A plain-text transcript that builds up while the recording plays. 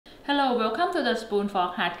Hello, welcome to the Spoon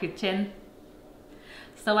Fork Heart Kitchen.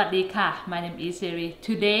 สวัสดีค่ะ My name is Siri.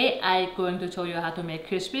 Today I'm going to show you how to make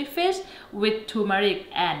crispy fish with turmeric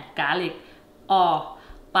and garlic or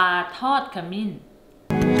ปลาทอดขมิ้น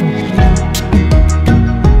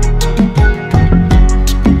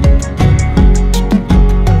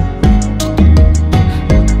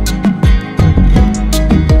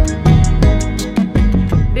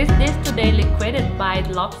by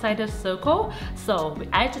lopsided circle. So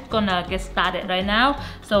I just gonna get started right now.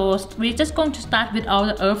 So we're just going to start with all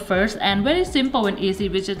the herbs first, and very simple and easy.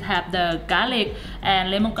 We just have the garlic and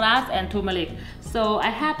lemongrass and turmeric. So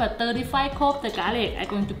I have a 35 cloves the garlic. I'm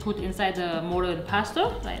going to put inside the mortar and pestle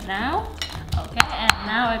right now. Okay, and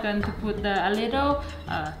now I'm going to put a little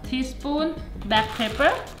teaspoon black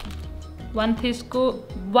pepper. 1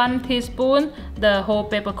 teaspoon the whole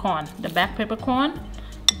peppercorn, the black peppercorn.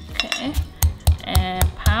 Okay. And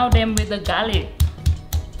pound them with the garlic.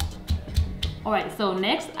 Alright, so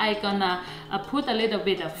next I'm gonna put a little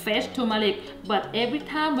bit of fresh turmeric, but every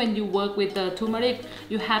time when you work with the turmeric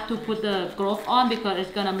you have to put the glove on because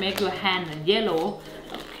it's gonna make your hand yellow.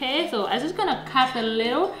 Okay, so I'm just gonna cut a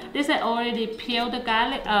little. This I already peeled the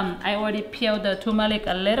garlic. I already peeled the turmeric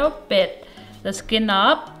a little bit, the skin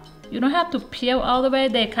up. You don't have to peel all the way,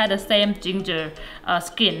 they kind of same ginger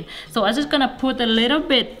skin. So I'm just gonna put a little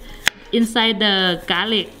bit inside the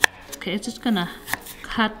garlic. Okay, just gonna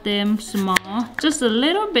cut them small, just a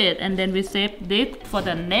little bit, and then we save this for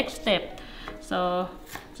the next step. So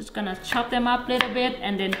just gonna chop them up a little bit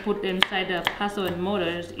and then put them inside the pestle and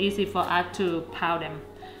mortar. It's easy for us to pound them.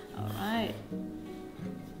 Alright,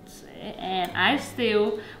 and I'm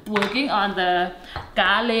still working on the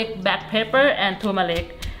garlic, black pepper and turmeric.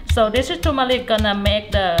 So this is turmeric gonna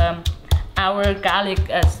make our garlic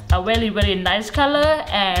a very nice color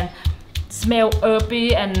and smell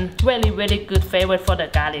herby and very good flavor for the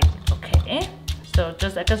garlic. Okay, so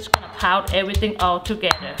I'm just gonna pound everything all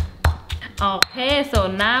together. Okay, so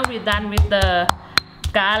now we're done with the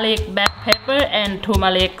garlic, black pepper and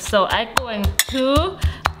turmeric. So I'm going to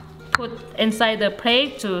put inside the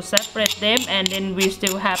plate to separate them, and then we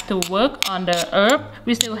still have to work on the herb.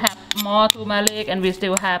 We still have more turmeric and we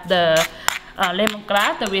still have the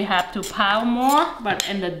lemongrass that we have to pound more, but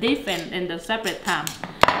in the separate time.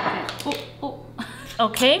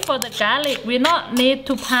 Okay, for the garlic, we not need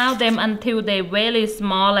to pound them until they very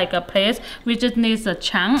small like a paste. We just need a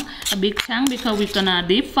big chunk because we're gonna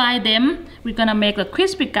deep fry them. We're gonna make a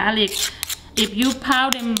crispy garlic. If you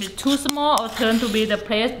pound them too small or turn to be the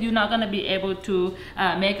paste, you're not gonna be able to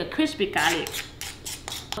make a crispy garlic.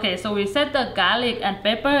 Okay, so we set the garlic and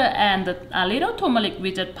pepper and the little turmeric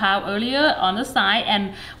we just pound earlier on the side,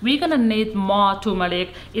 and we're gonna need more turmeric.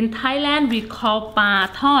 In Thailand we call ปลา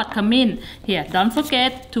ทอดขมิ้น. Here, don't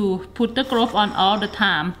forget to put the glove on all the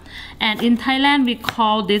time. And in Thailand we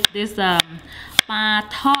call this ปลา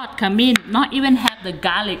ทอดขมิ้น. Not even have the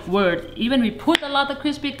garlic word. Even we put a lot of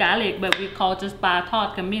crispy garlic, but we call just ปลาทอด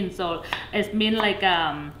ขมิ้น. So it means like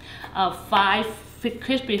fried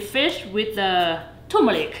crispy fish with the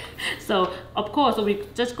turmeric. So of course we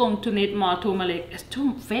just going to need more turmeric.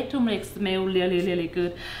 Fresh turmeric smell really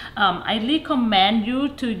good. I recommend you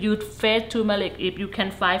to use fresh turmeric. If you can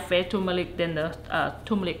find fresh turmeric, then the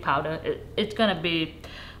turmeric powder, it's gonna be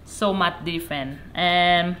so much different.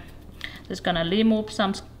 And just gonna remove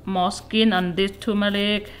some more skin on this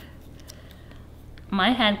turmeric. My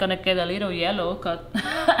hand gonna get a little yellow because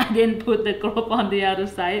I didn't put the glove on the other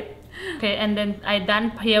side. Okay, and then I done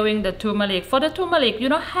peeling the turmeric. For the turmeric, you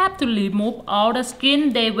don't have to remove all the skin.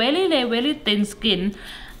 They very thin skin.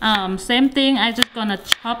 Same thing, I just gonna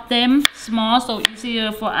chop them small so easier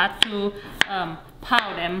for us to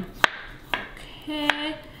pound them.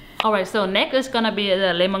 Okay. Alright, so next is gonna be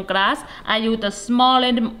the lemongrass. I use a small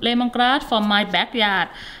lemongrass from my backyard.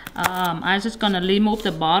 I just gonna remove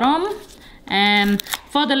the bottom. And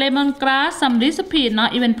for the lemongrass, some recipe not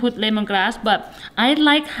even put lemongrass, but I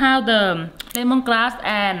like how the lemongrass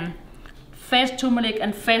and fresh turmeric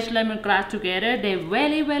and fresh lemongrass together. They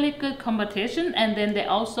very good combination, and then they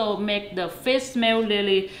also make the fish smell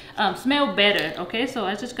really smell better. Okay, so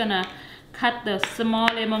I'm just gonna cut the small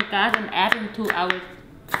lemongrass and add into our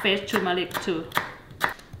fresh turmeric too.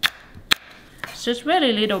 Just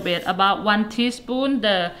very little bit, about 1 teaspoon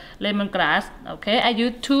the lemongrass. Okay, I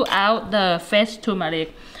use 2 out the fresh turmeric.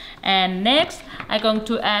 And next I'm going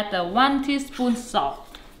to add the 1 teaspoon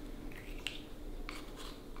salt.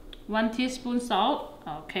 1 teaspoon salt.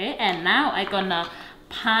 Okay, and now I'm gonna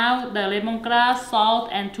pound the lemongrass, salt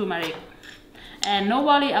and turmeric. And no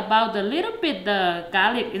worry about the little bit the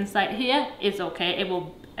garlic inside here. It's okay,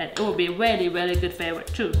 and it will be very good flavor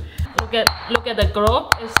too. Look at the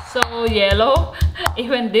grove, it's so yellow.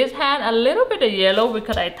 Even this hand a little bit of yellow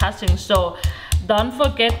because I touching. So don't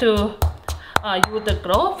forget to use the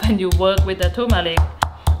grove when you work with the turmeric.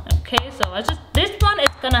 Okay, so this one is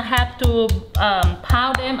gonna have to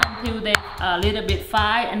pound them until they a little bit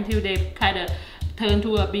fine, until they kind of turn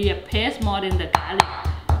to be a paste more than the garlic.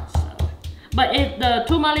 So, but the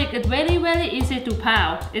turmeric is very easy to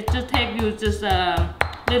pound. It just takes you just a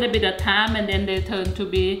little bit of time, and then they turn to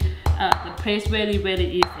be the paste very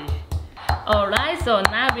easy. Alright, so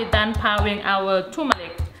now we're done pounding our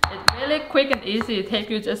turmeric. It's really quick and easy. It takes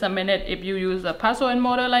you just a minute if you use a pestle and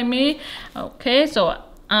mortar like me. Okay, so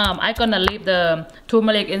I'm gonna leave the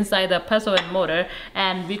turmeric inside the pestle and mortar,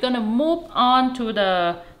 and we're gonna move on to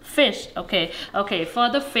the fish. Okay, for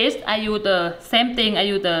the fish I use the same thing. I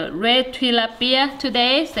use the red tilapia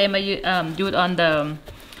today, same I used on the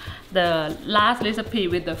last recipe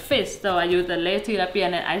with the fish. So I use the red tilapia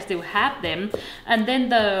and I still have them. And then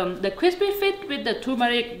the crispy fish with the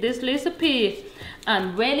turmeric, this recipe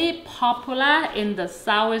very popular in the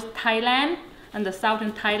southern Thailand.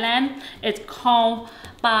 It's called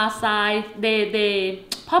pa sai. They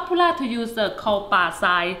popular to use the called pa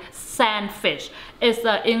sai sandfish. It's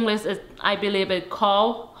English is, I believe it's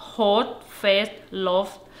called hot face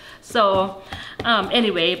loaf. So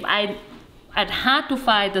anyway, it's hard to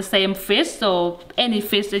find the same fish, so any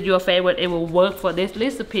fish that your favorite, it will work for this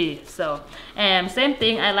recipe. So same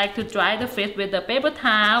thing, I like to dry the fish with the paper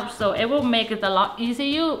towel, so it will make it a lot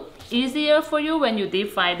easier for you when you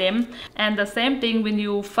deep fry them. And the same thing, when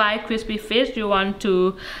you fry crispy fish, you want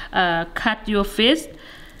to cut your fish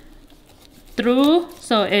through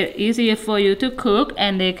so it's easier for you to cook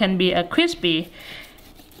and they can be crispy.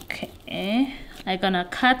 Okay, I'm gonna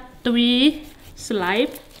cut 3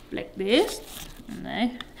 slices like this.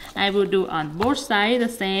 I will do on both sides the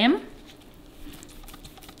same.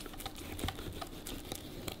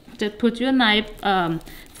 Just put your knife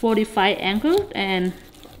 45 angle and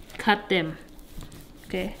cut them.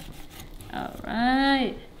 Okay, all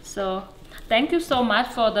right. So thank you so much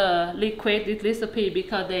for the request this recipe,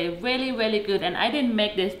 because they're really good, and I didn't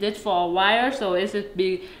make this for a while, so it's a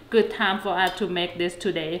be good time for us to make this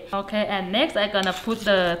today. Okay, and next I'm gonna put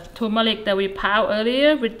the turmeric that we pound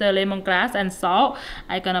earlier with the lemongrass and salt.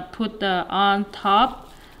 I'm gonna put on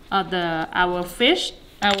top of our fish,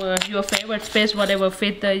 your favorite fish, whatever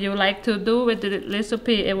fish that you like to do with the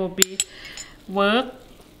recipe, it will be work.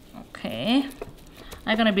 Okay,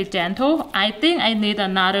 I'm gonna be gentle. I think I need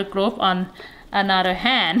another glove on another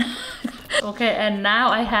hand. Okay, and now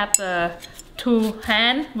I have the 2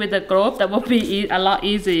 hands with the glove. That will be a lot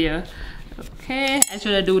easier. Okay, I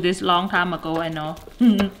should have do this long time ago, I know.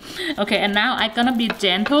 Okay, and now I'm gonna be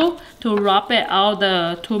gentle to rub it all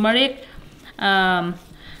the turmeric and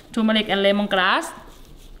lemongrass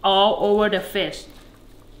all over the fish.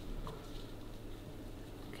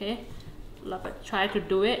 Okay, try to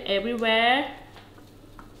do it everywhere.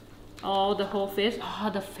 All the whole fish. Oh,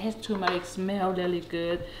 the fish turmeric smell really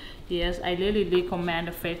good. Yes, I really recommend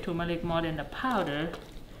the fish turmeric more than the powder.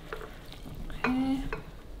 Okay.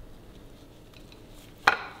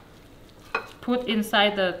 Put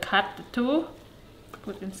inside the cut too.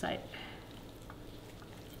 Put inside.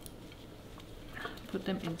 Put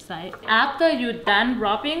them inside. After you're done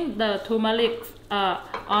rubbing the turmeric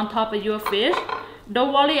on top of your fish,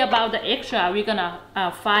 don't worry about the extra. We're gonna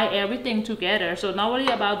fry everything together, so not worry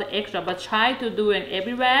about the extra, but try to do it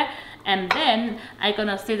everywhere. And then I'm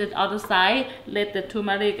gonna set it other side, let the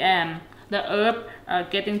turmeric and the herb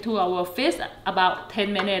get into our fish about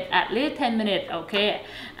 10 minutes, at least 10 minutes. Okay,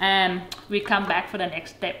 and we come back for the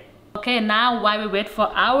next step. Okay, now while we wait for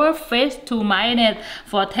our fish to marinate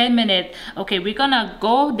for 10 minutes, okay, we're gonna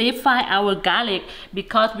go deep fry our garlic,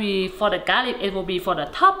 because for the garlic it will be for the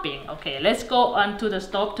topping. Okay, let's go onto the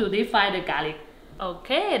stove to deep fry the garlic.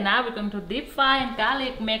 Okay, now we're going to deep fry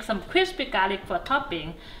garlic, make some crispy garlic for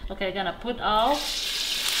topping. Okay, I'm gonna put all.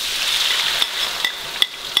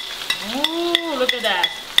 Ooh, look at that.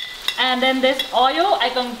 And then this oil,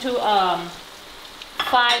 I'm going to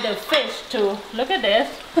fry the fish too. Look at this.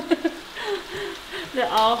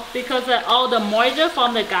 Because all the moisture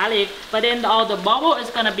from the garlic, but then all the bubble is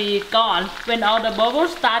gonna be gone. When all the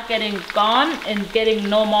bubbles start getting gone and getting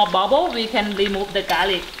no more bubble, we can remove the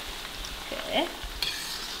garlic. Okay.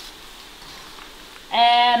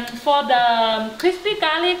 And for the crispy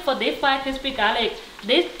garlic, for deep fried crispy garlic,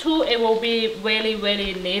 this too, it will be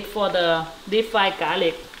really neat for the deep fried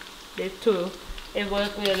garlic. This too, it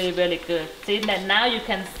works really good. See that now you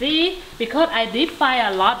can see, because I deep fry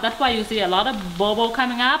a lot, that's why you see a lot of bubble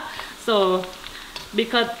coming up. So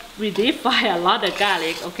because we deep fry a lot of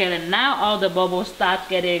garlic. Okay, and now all the bubbles start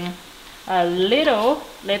getting a little.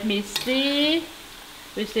 Let me see.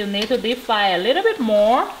 We still need to deep fry a little bit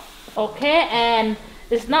more. Okay, and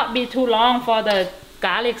it's not be too long for the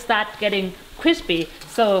garlic start getting crispy.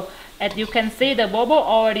 So as you can see, the bubble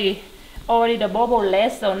already the bubble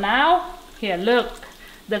less. So now here, look,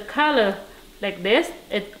 the color like this.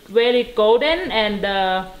 It's very golden and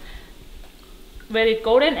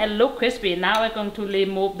look crispy. Now we're going to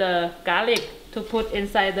remove the garlic to put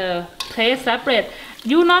inside the plate separate.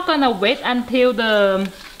 You're not gonna wait until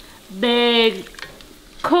they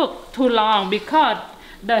cook too long, because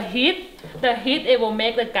the heat it will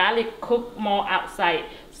make the garlic cook more outside.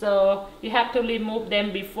 So you have to remove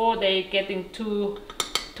them before they getting too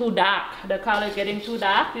dark. The color getting too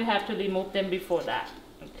dark, you have to remove them before that.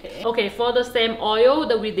 Okay, for the same oil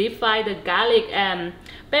that we deep fry the garlic and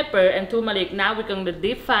pepper and turmeric, now we're going to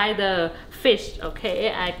deep fry the fish.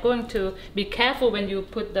 Okay, I'm going to be careful when you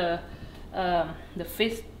put the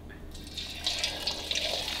fish.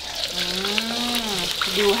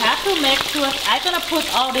 You have to make sure. I'm gonna put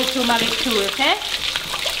all the turmeric too. Okay.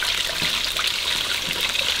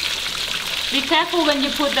 Be careful when you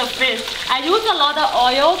put the fish. I use a lot of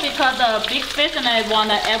oil because the big fish and I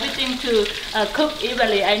want everything to cook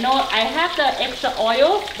evenly. I know I have the extra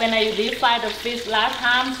oil when I deep fry the fish last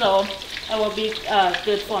time, so it will be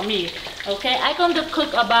good for me. Okay, I'm going to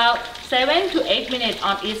cook about 7 to 8 minutes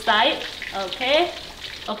on each side. Okay.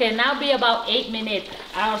 Okay, now be about 8 minutes.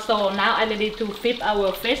 So now I ready to flip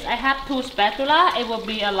our fish. I have 2 spatula. It will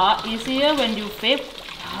be a lot easier when you flip.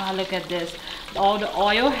 Look at this. All the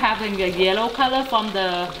oil having a yellow color from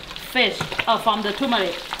the fish, from the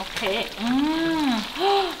turmeric. Okay.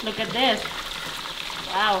 Look at this.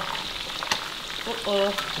 Wow.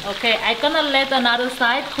 Okay, I'm gonna let another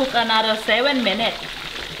side cook another 7 minutes.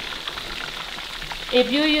 If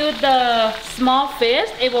you use the small fish,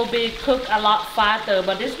 it will be cooked a lot faster,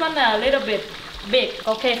 but this one a little bit big.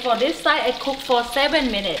 Okay, for this side, I cook for 7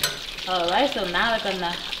 minutes. Alright, so now I'm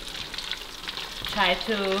gonna try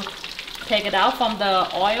to take it out from the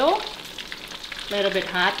oil. A little bit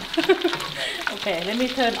hot. Okay, let me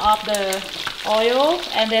turn off the oil,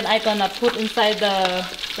 and then I'm gonna put inside the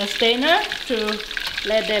strainer to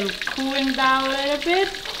let them cooling down a little bit.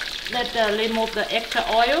 Remove the extra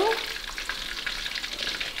oil.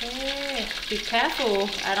 Okay, be careful.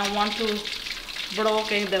 I don't want to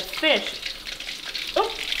broken the fish.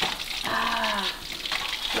 Oops.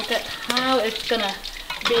 Look at how it's gonna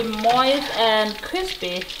be moist and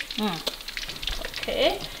crispy.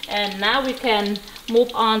 Okay, and now we can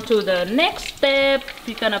move on to the next step.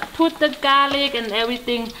 We're gonna put the garlic and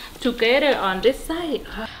everything together on this side.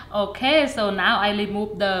 Okay, so now I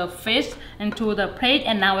remove the fish into the plate,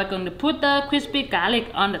 and now we're going to put the crispy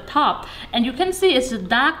garlic on the top. And you can see it's a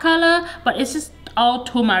dark color, but it's just all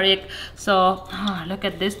turmeric. So look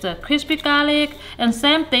at this, the crispy garlic, and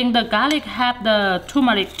same thing, the garlic have the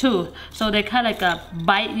turmeric too, so they kind of like a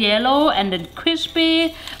bright yellow and then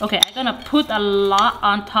crispy. Okay, I'm gonna put a lot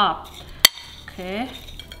on top. Okay,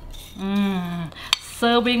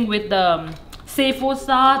 serving with the seafood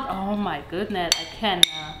sauce. Oh my goodness, I can't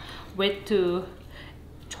wait to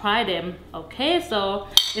try them. Okay, so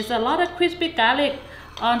it's a lot of crispy garlic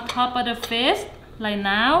on top of the fish like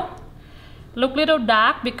now. Look little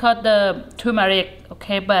dark because the turmeric.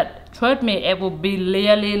 Okay, but trust me, it will be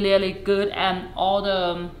really good, and all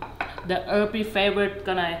the herby flavor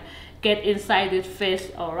gonna get inside this fish.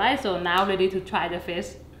 Alright, so now ready to try the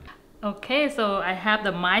fish. Okay, so I have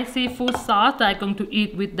my seafood sauce that I'm going to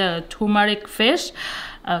eat with the turmeric fish.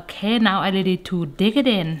 Okay, now I'm ready to dig it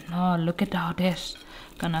in. Oh, look at all this.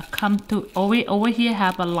 Gonna come to over here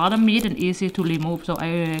have a lot of meat and easy to remove, so I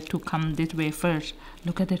have to come this way first.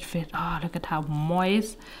 Look at this fish. Oh, look at how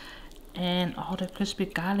moist and all the crispy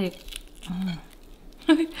garlic.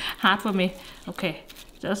 Hard for me. Okay,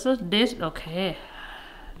 just this. Okay,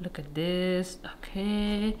 look at this.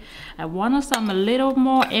 Okay, I want some a little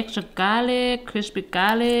more extra garlic, crispy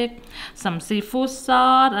garlic, some seafood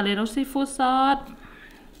sauce, a little seafood sauce.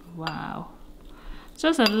 Wow,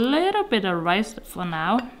 just a little bit of rice for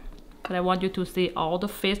now, but I want you to see all the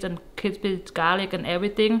fish and crispy garlic and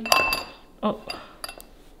everything. Oh.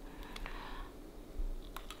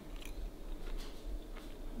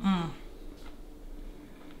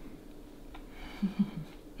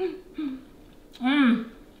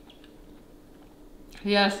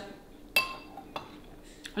 Yes,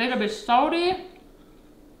 a little bit salty.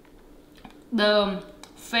 The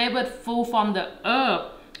favorite food from the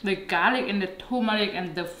herb, the garlic and the turmeric,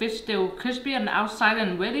 and the fish still crispy on the outside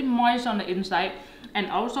and very moist on the inside. And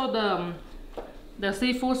also the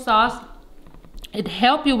seafood sauce It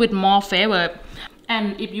helps you with more flavor.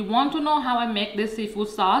 And if you want to know how I make this seafood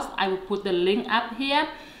sauce, I will put the link up here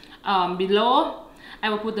below. I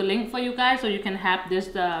will put the link for you guys so you can have this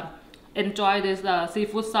enjoy this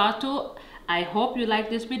seafood sauce too. I hope you like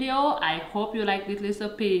this video. I hope you like this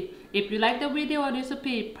recipe. If you like the video or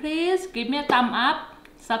recipe, please give me a thumb up,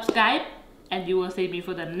 subscribe, and you will see me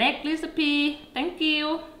for the next recipe. Thank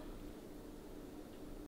you.